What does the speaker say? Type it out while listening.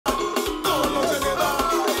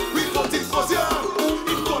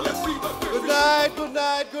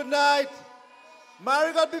good night.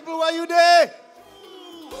 Marigot people, were you there?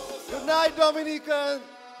 Good night, Dominica.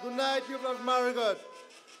 Good night, people of Marigot.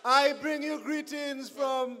 I bring you greetings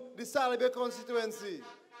from the Salibe constituency.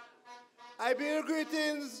 I bring you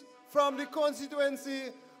greetings from the constituency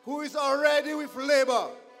who is already with Labour.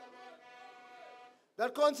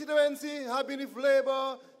 That constituency has been with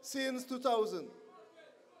Labour since 2000.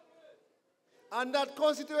 And that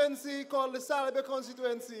constituency, called the Salibe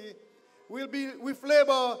constituency, will be with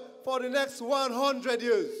Labour for the next 100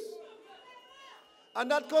 years. And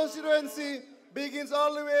that constituency begins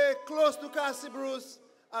all the way close to Cassie Bruce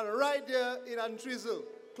and right there in Antrizal,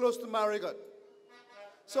 close to Marigot.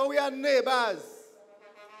 So we are neighbors.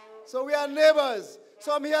 So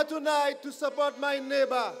I'm here tonight to support my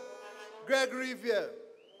neighbor, Gregory Riviere.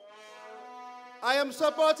 I am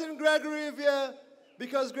supporting Gregory Riviere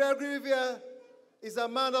because Gregory Riviere is a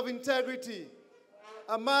man of integrity,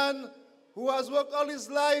 a man who has worked all his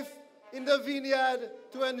life in the vineyard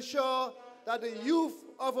to ensure that the youth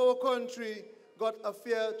of our country got a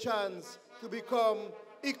fair chance to become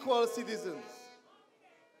equal citizens.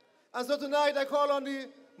 And so tonight I call on the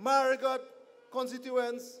Marigot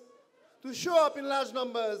constituents to show up in large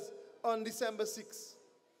numbers on December 6th,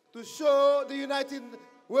 to show the United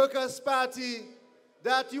Workers' Party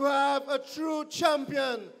that you have a true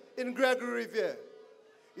champion in Gregory Riviere.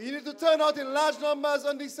 You need to turn out in large numbers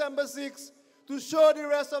on December 6th to show the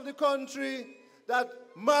rest of the country that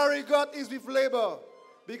Marigot is with Labour,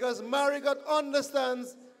 because Marigot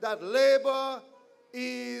understands that Labour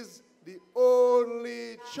is the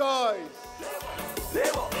only choice.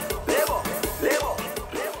 Labour, Labour, Labour,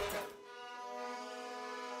 Labour.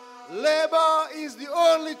 Labour is the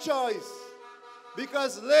only choice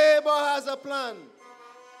because Labour has a plan,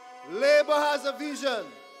 Labour has a vision,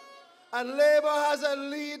 and Labour has a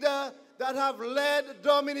leader that have led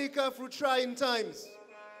Dominica through trying times.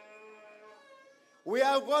 We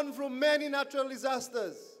have gone through many natural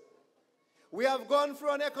disasters. We have gone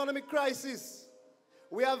through an economic crisis.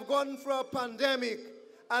 We have gone through a pandemic.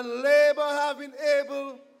 And Labour have been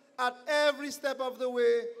able, at every step of the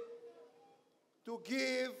way, to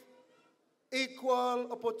give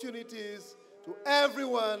equal opportunities to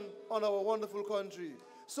everyone on our wonderful country.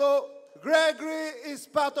 So Gregory is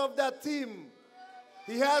part of that team.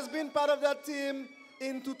 He has been part of that team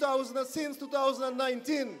since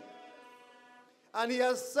 2019. And he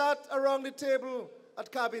has sat around the table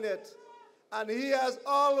at cabinet. And he has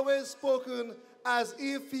always spoken as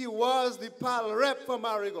if he was the PAL rep for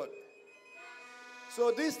Marigot.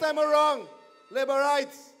 So this time around,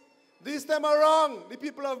 Labourites, this time around, the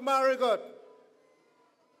people of Marigot,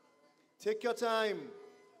 take your time,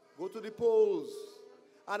 go to the polls,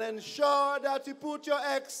 and ensure that you put your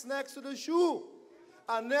X next to the shoe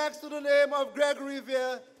and next to the name of Gregory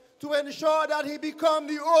Riviere to ensure that he become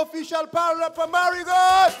the official PAL rep for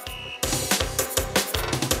Marigot.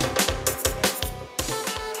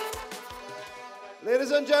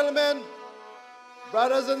 Ladies and gentlemen,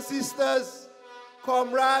 brothers and sisters,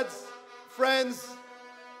 comrades, friends,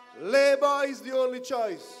 Labour is the only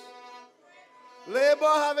choice. Labour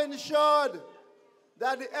have ensured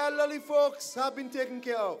that the elderly folks have been taken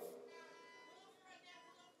care of.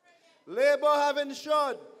 Labour have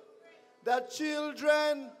ensured that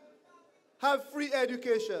children have free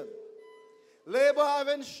education. Labour have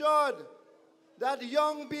ensured that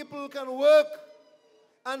young people can work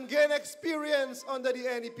and gain experience under the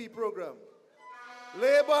NEP program.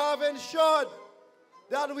 Labour have ensured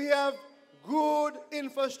that we have good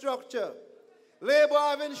infrastructure. Labour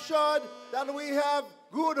have ensured that we have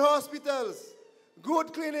good hospitals,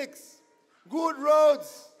 good clinics, good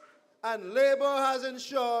roads, and Labour has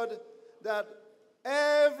ensured that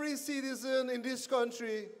every citizen in this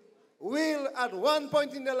country will, at one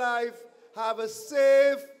point in their life, have a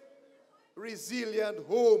safe, resilient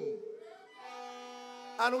home.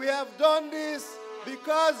 And we have done this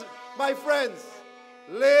because, my friends,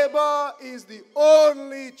 Labour is the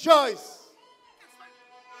only choice.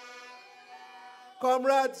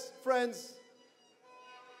 Comrades, friends,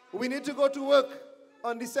 we need to go to work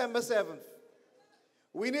on December 7th.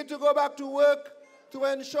 We need to go back to work to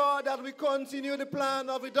ensure that we continue the plan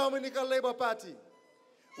of the Dominica Labour Party.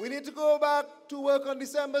 We need to go back to work on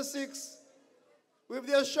December 6th with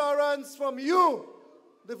the assurance from you,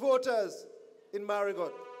 the voters in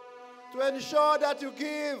Marigot, to ensure that you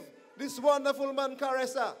give this wonderful man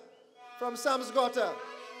Caressa from Sam's Gutter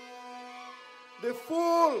the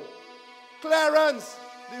full clearance,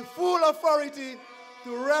 the full authority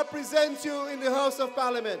to represent you in the House of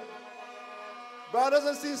Parliament. Brothers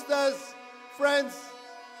and sisters, friends,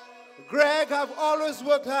 Greg have always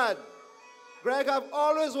worked hard. Greg have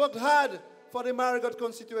always worked hard for the Marigot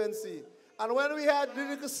constituency. And when we had the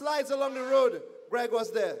little slides along the road, Greg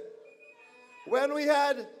was there. When we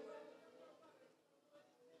had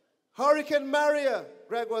Hurricane Maria,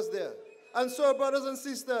 Greg was there. And so, brothers and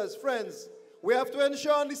sisters, friends, we have to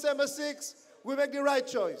ensure on December 6th, we make the right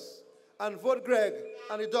choice and vote Greg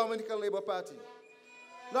and the Dominica Labour Party.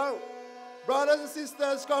 Now, brothers and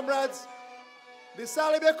sisters, comrades, the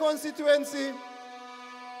Salibia constituency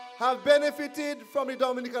have benefited from the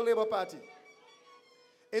Dominica Labour Party.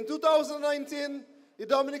 In 2019, the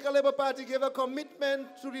Dominica Labour Party gave a commitment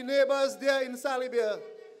to the neighbors there in Salibia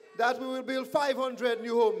that we will build 500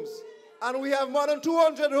 new homes. And we have more than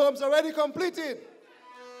 200 homes already completed.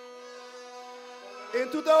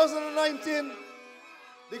 In 2019,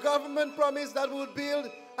 the government promised that we would build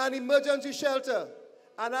an emergency shelter.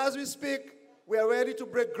 And as we speak, we are ready to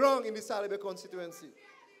break ground in the Salibia constituency.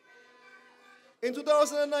 In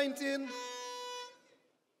 2019,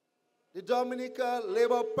 the Dominica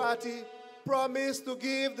Labour Party promised to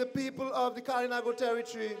give the people of the Kalinago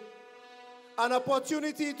territory an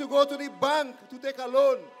opportunity to go to the bank to take a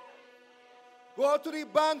loan. Go to the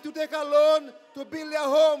bank to take a loan to build their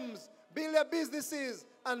homes, build their businesses,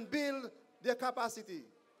 and build their capacity.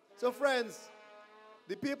 So friends,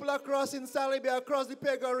 the people across in Salibia, across the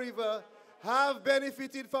Pega River, have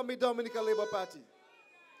benefited from the Dominica Labour Party.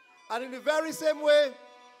 And in the very same way,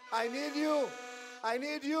 I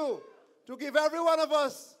need you to give every one of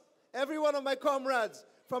us, every one of my comrades,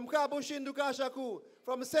 from Kabushin to Kashaku,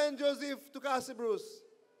 from St. Joseph to Casabruce,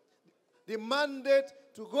 the mandate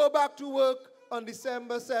to go back to work on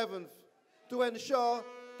December 7th to ensure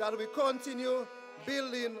that we continue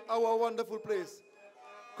building our wonderful place.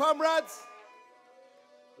 Comrades,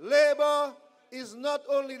 Labour is not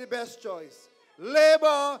only the best choice.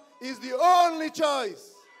 Labour is the only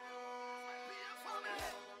choice.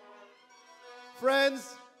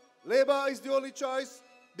 Friends, Labour is the only choice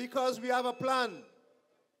because we have a plan.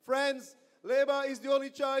 Friends, Labour is the only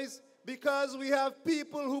choice because we have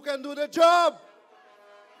people who can do the job.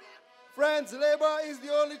 Friends, Labour is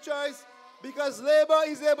the only choice because Labour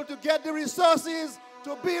is able to get the resources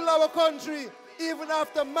to build our country even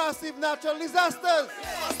after massive natural disasters.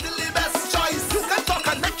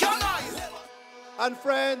 And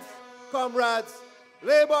friends, comrades,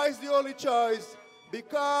 Labour is the only choice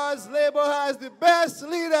because Labour has the best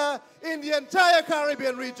leader in the entire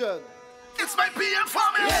Caribbean region. It's my PM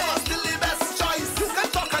family. Labour still the best choice. You can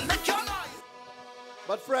talk and make your noise.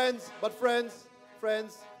 But friends,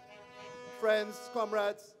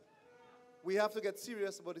 comrades, we have to get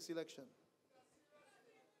serious about this election.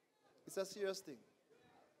 It's a serious thing.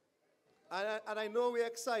 And I know we're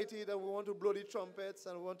excited and we want to blow the trumpets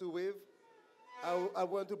and we want to wave. I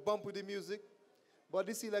want to bump with the music. But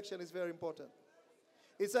this election is very important.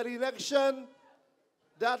 It's an election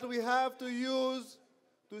that we have to use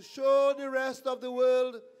to show the rest of the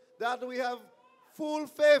world that we have full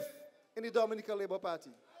faith in the Dominica Labour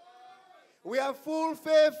Party. We have full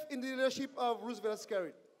faith in the leadership of Roosevelt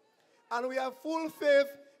Skerrit. And we have full faith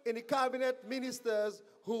in the cabinet ministers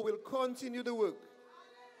who will continue the work.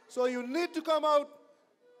 So you need to come out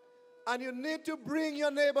and you need to bring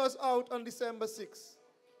your neighbors out on December 6th.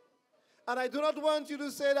 And I do not want you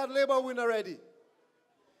to say that Labour win already.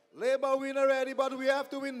 Labour win already, but we have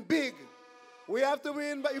to win big. We have to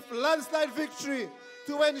win by landslide victory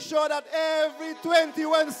to ensure that every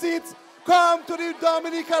 21 seats come to the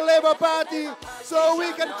Dominica Labour Party so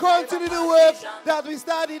we can continue the work that we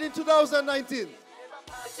started in 2019.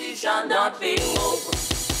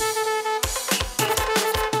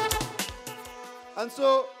 And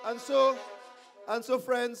so,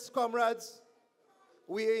 friends, comrades,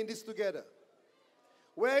 we are in this together.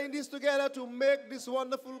 We're in this together to make this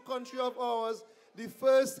wonderful country of ours the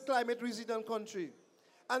first climate-resilient country.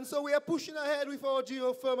 And so we are pushing ahead with our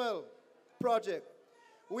geothermal project.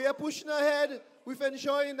 We are pushing ahead with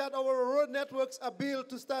ensuring that our road networks are built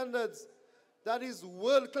to standards that is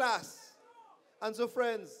world-class. And so,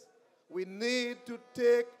 friends, we need to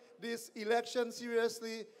take this election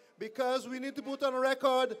seriously because we need to put on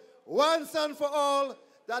record once and for all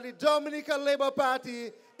that the Dominica Labour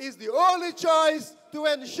Party is the only choice to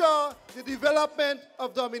ensure the development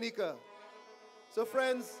of Dominica. So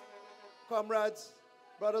friends, comrades,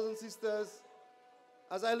 brothers and sisters,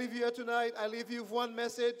 as I leave you here tonight, I leave you with one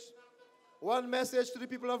message to the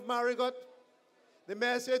people of Marigot. The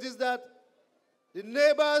message is that the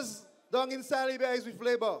neighbors down in Salibia is with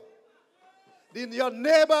Labour. Your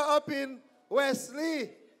neighbor up in Wesley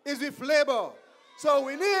is with Labour. So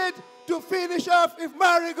we need to finish off with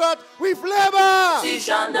Marigot with Labour. She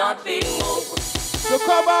shall not be moved. So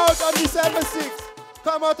come out on December 6th.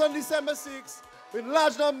 Come out on December 6th in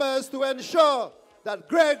large numbers to ensure that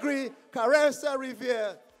Gregory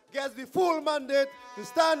Riviere gets the full mandate to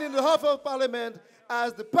stand in the House of Parliament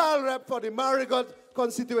as the PAL rep for the Marigot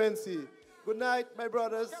constituency. Good night, my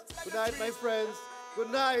brothers. Good night, my friends.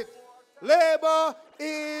 Good night. Labour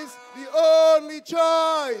is the only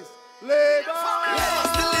choice.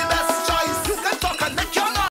 Labour.